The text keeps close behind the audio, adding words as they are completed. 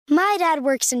My dad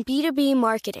works in B2B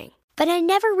marketing, but I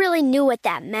never really knew what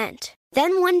that meant.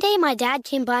 Then one day my dad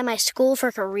came by my school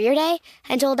for career day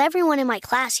and told everyone in my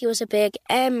class he was a big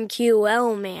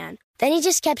MQL man. Then he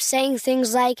just kept saying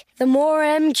things like, the more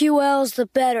MQLs, the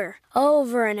better,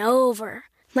 over and over.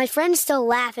 My friends still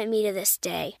laugh at me to this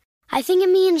day. I think it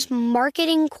means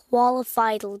marketing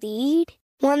qualified lead.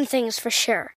 One thing's for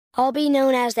sure, I'll be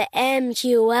known as the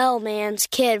MQL man's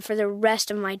kid for the rest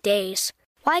of my days.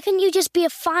 Why couldn't you just be a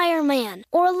fireman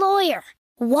or a lawyer?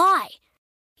 Why?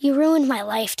 You ruined my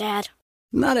life, Dad.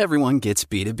 Not everyone gets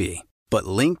B2B, but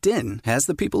LinkedIn has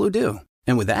the people who do.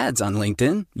 And with ads on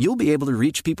LinkedIn, you'll be able to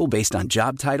reach people based on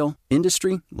job title,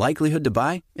 industry, likelihood to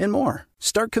buy, and more.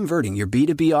 Start converting your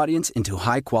B2B audience into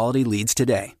high-quality leads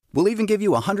today. We'll even give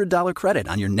you a $100 credit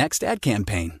on your next ad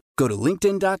campaign. Go to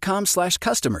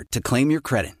linkedin.com/customer to claim your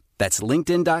credit. That's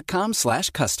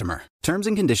linkedin.com/customer. Terms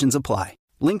and conditions apply.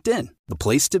 LinkedIn, the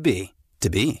place to be, to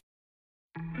be.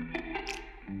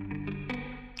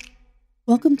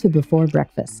 Welcome to Before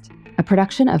Breakfast, a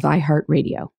production of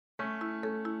iHeartRadio.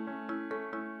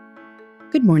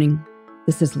 Good morning.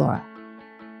 This is Laura.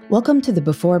 Welcome to the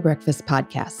Before Breakfast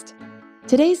podcast.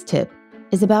 Today's tip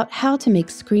is about how to make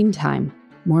screen time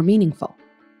more meaningful.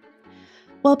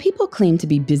 While people claim to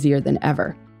be busier than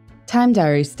ever, Time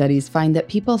Diary studies find that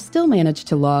people still manage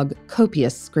to log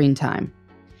copious screen time.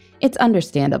 It's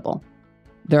understandable.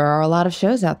 There are a lot of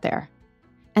shows out there,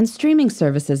 and streaming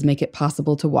services make it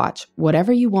possible to watch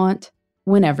whatever you want,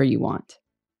 whenever you want.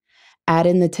 Add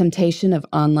in the temptation of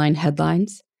online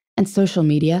headlines and social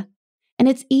media, and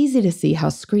it's easy to see how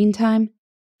screen time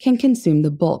can consume the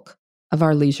bulk of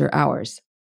our leisure hours.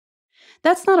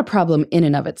 That's not a problem in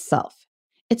and of itself.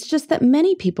 It's just that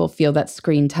many people feel that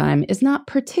screen time is not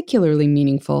particularly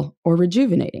meaningful or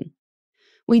rejuvenating.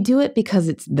 We do it because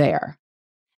it's there,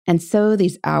 and so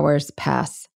these hours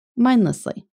pass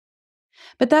mindlessly.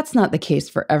 But that's not the case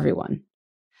for everyone.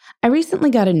 I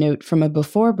recently got a note from a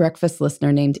Before Breakfast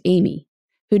listener named Amy,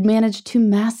 who'd managed to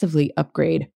massively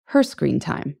upgrade her screen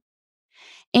time.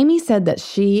 Amy said that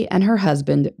she and her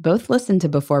husband both listened to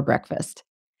Before Breakfast,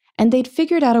 and they'd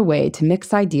figured out a way to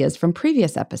mix ideas from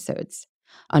previous episodes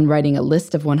on writing a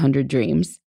list of 100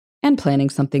 dreams and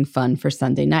planning something fun for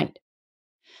Sunday night.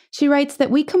 She writes that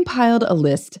we compiled a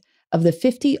list of the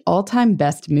 50 all-time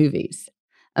best movies,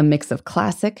 a mix of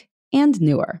classic and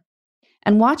newer,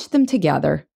 and watched them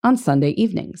together on Sunday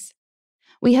evenings.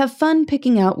 We have fun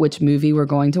picking out which movie we're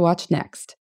going to watch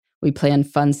next. We plan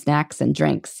fun snacks and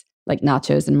drinks, like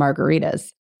nachos and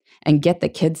margaritas, and get the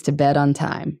kids to bed on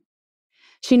time.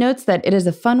 She notes that it is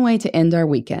a fun way to end our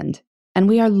weekend, and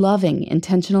we are loving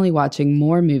intentionally watching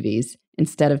more movies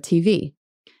instead of TV,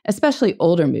 especially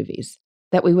older movies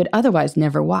that we would otherwise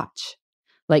never watch,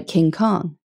 like King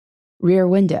Kong, Rear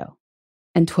Window,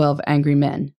 and 12 Angry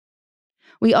Men.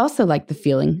 We also like the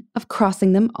feeling of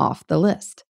crossing them off the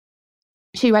list.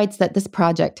 She writes that this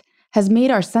project has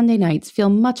made our Sunday nights feel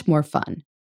much more fun,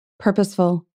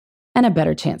 purposeful, and a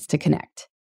better chance to connect.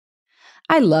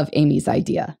 I love Amy's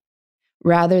idea.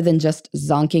 Rather than just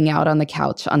zonking out on the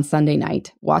couch on Sunday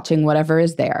night, watching whatever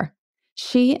is there,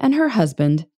 she and her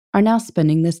husband are now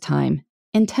spending this time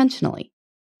intentionally.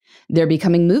 They're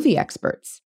becoming movie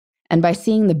experts, and by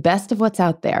seeing the best of what's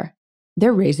out there,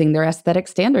 they're raising their aesthetic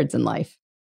standards in life.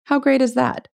 How great is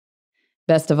that?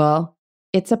 Best of all,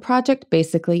 it's a project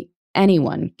basically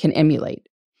anyone can emulate.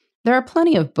 There are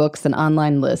plenty of books and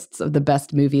online lists of the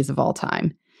best movies of all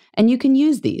time, and you can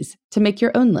use these to make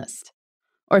your own list.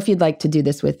 Or if you'd like to do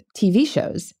this with TV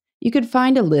shows, you could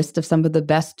find a list of some of the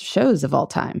best shows of all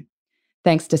time.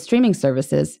 Thanks to streaming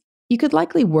services, you could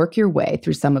likely work your way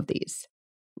through some of these,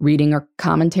 reading our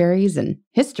commentaries and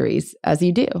histories as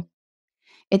you do.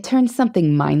 It turns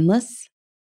something mindless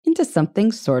into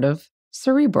something sort of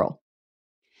cerebral.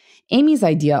 Amy's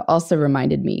idea also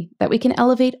reminded me that we can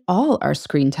elevate all our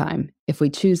screen time if we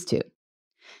choose to.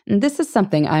 And this is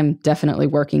something I'm definitely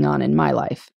working on in my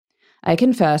life. I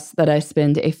confess that I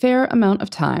spend a fair amount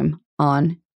of time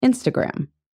on Instagram.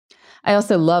 I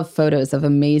also love photos of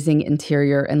amazing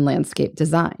interior and landscape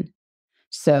design.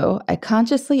 So I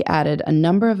consciously added a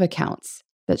number of accounts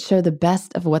that show the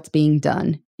best of what's being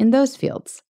done in those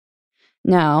fields.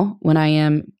 Now, when I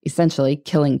am essentially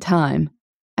killing time,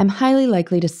 I'm highly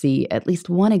likely to see at least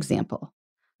one example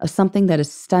of something that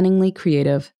is stunningly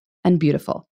creative and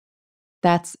beautiful.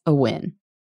 That's a win.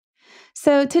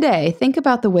 So today, think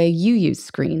about the way you use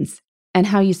screens and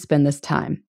how you spend this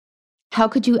time. How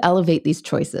could you elevate these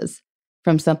choices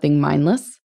from something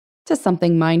mindless to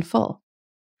something mindful?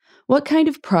 What kind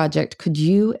of project could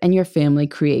you and your family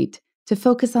create to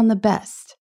focus on the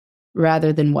best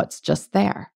rather than what's just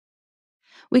there?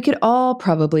 We could all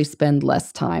probably spend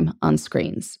less time on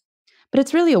screens, but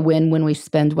it's really a win when we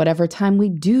spend whatever time we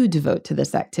do devote to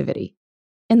this activity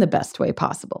in the best way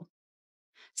possible.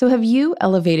 So have you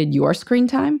elevated your screen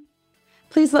time?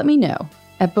 Please let me know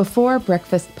at Before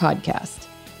Breakfast Podcast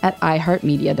at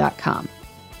iHeartMedia.com.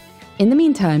 In the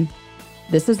meantime,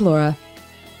 this is Laura.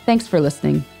 Thanks for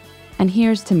listening, and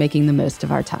here's to making the most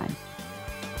of our time.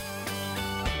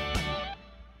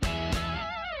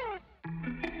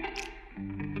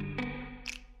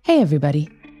 Hey everybody,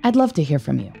 I'd love to hear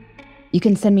from you. You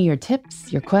can send me your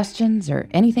tips, your questions, or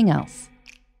anything else.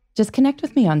 Just connect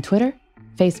with me on Twitter,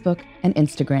 Facebook, and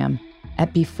Instagram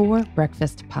at Before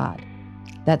Breakfast Pod.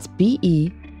 That's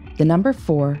BE, the number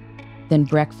 4, then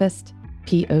breakfast,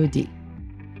 POD.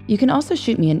 You can also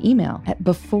shoot me an email at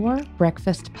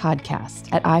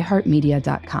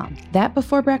beforebreakfastpodcast@iheartmedia.com. That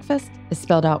Before Breakfast is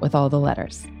spelled out with all the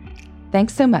letters.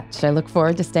 Thanks so much. I look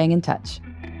forward to staying in touch.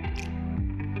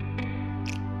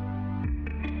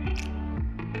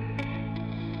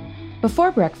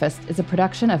 Before Breakfast is a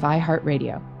production of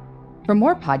iHeartRadio. For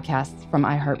more podcasts from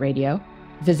iHeartRadio,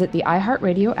 visit the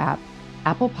iHeartRadio app,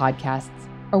 Apple Podcasts,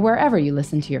 or wherever you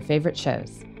listen to your favorite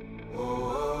shows.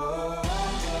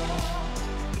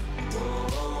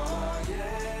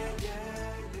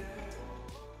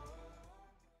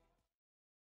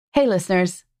 Hey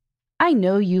listeners, I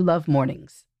know you love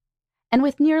mornings. And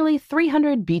with nearly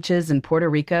 300 beaches in Puerto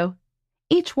Rico,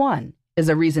 each one is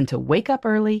a reason to wake up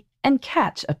early and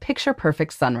catch a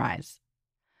picture-perfect sunrise.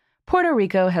 Puerto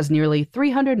Rico has nearly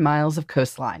 300 miles of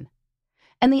coastline,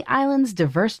 and the island's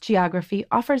diverse geography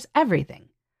offers everything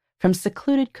from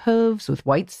secluded coves with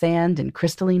white sand and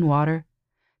crystalline water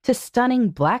to stunning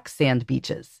black sand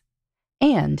beaches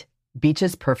and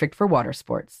beaches perfect for water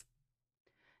sports.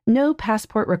 No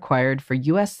passport required for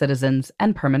U.S. citizens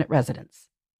and permanent residents.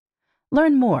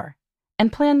 Learn more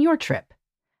and plan your trip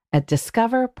at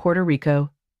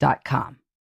discoverpuertorico.com.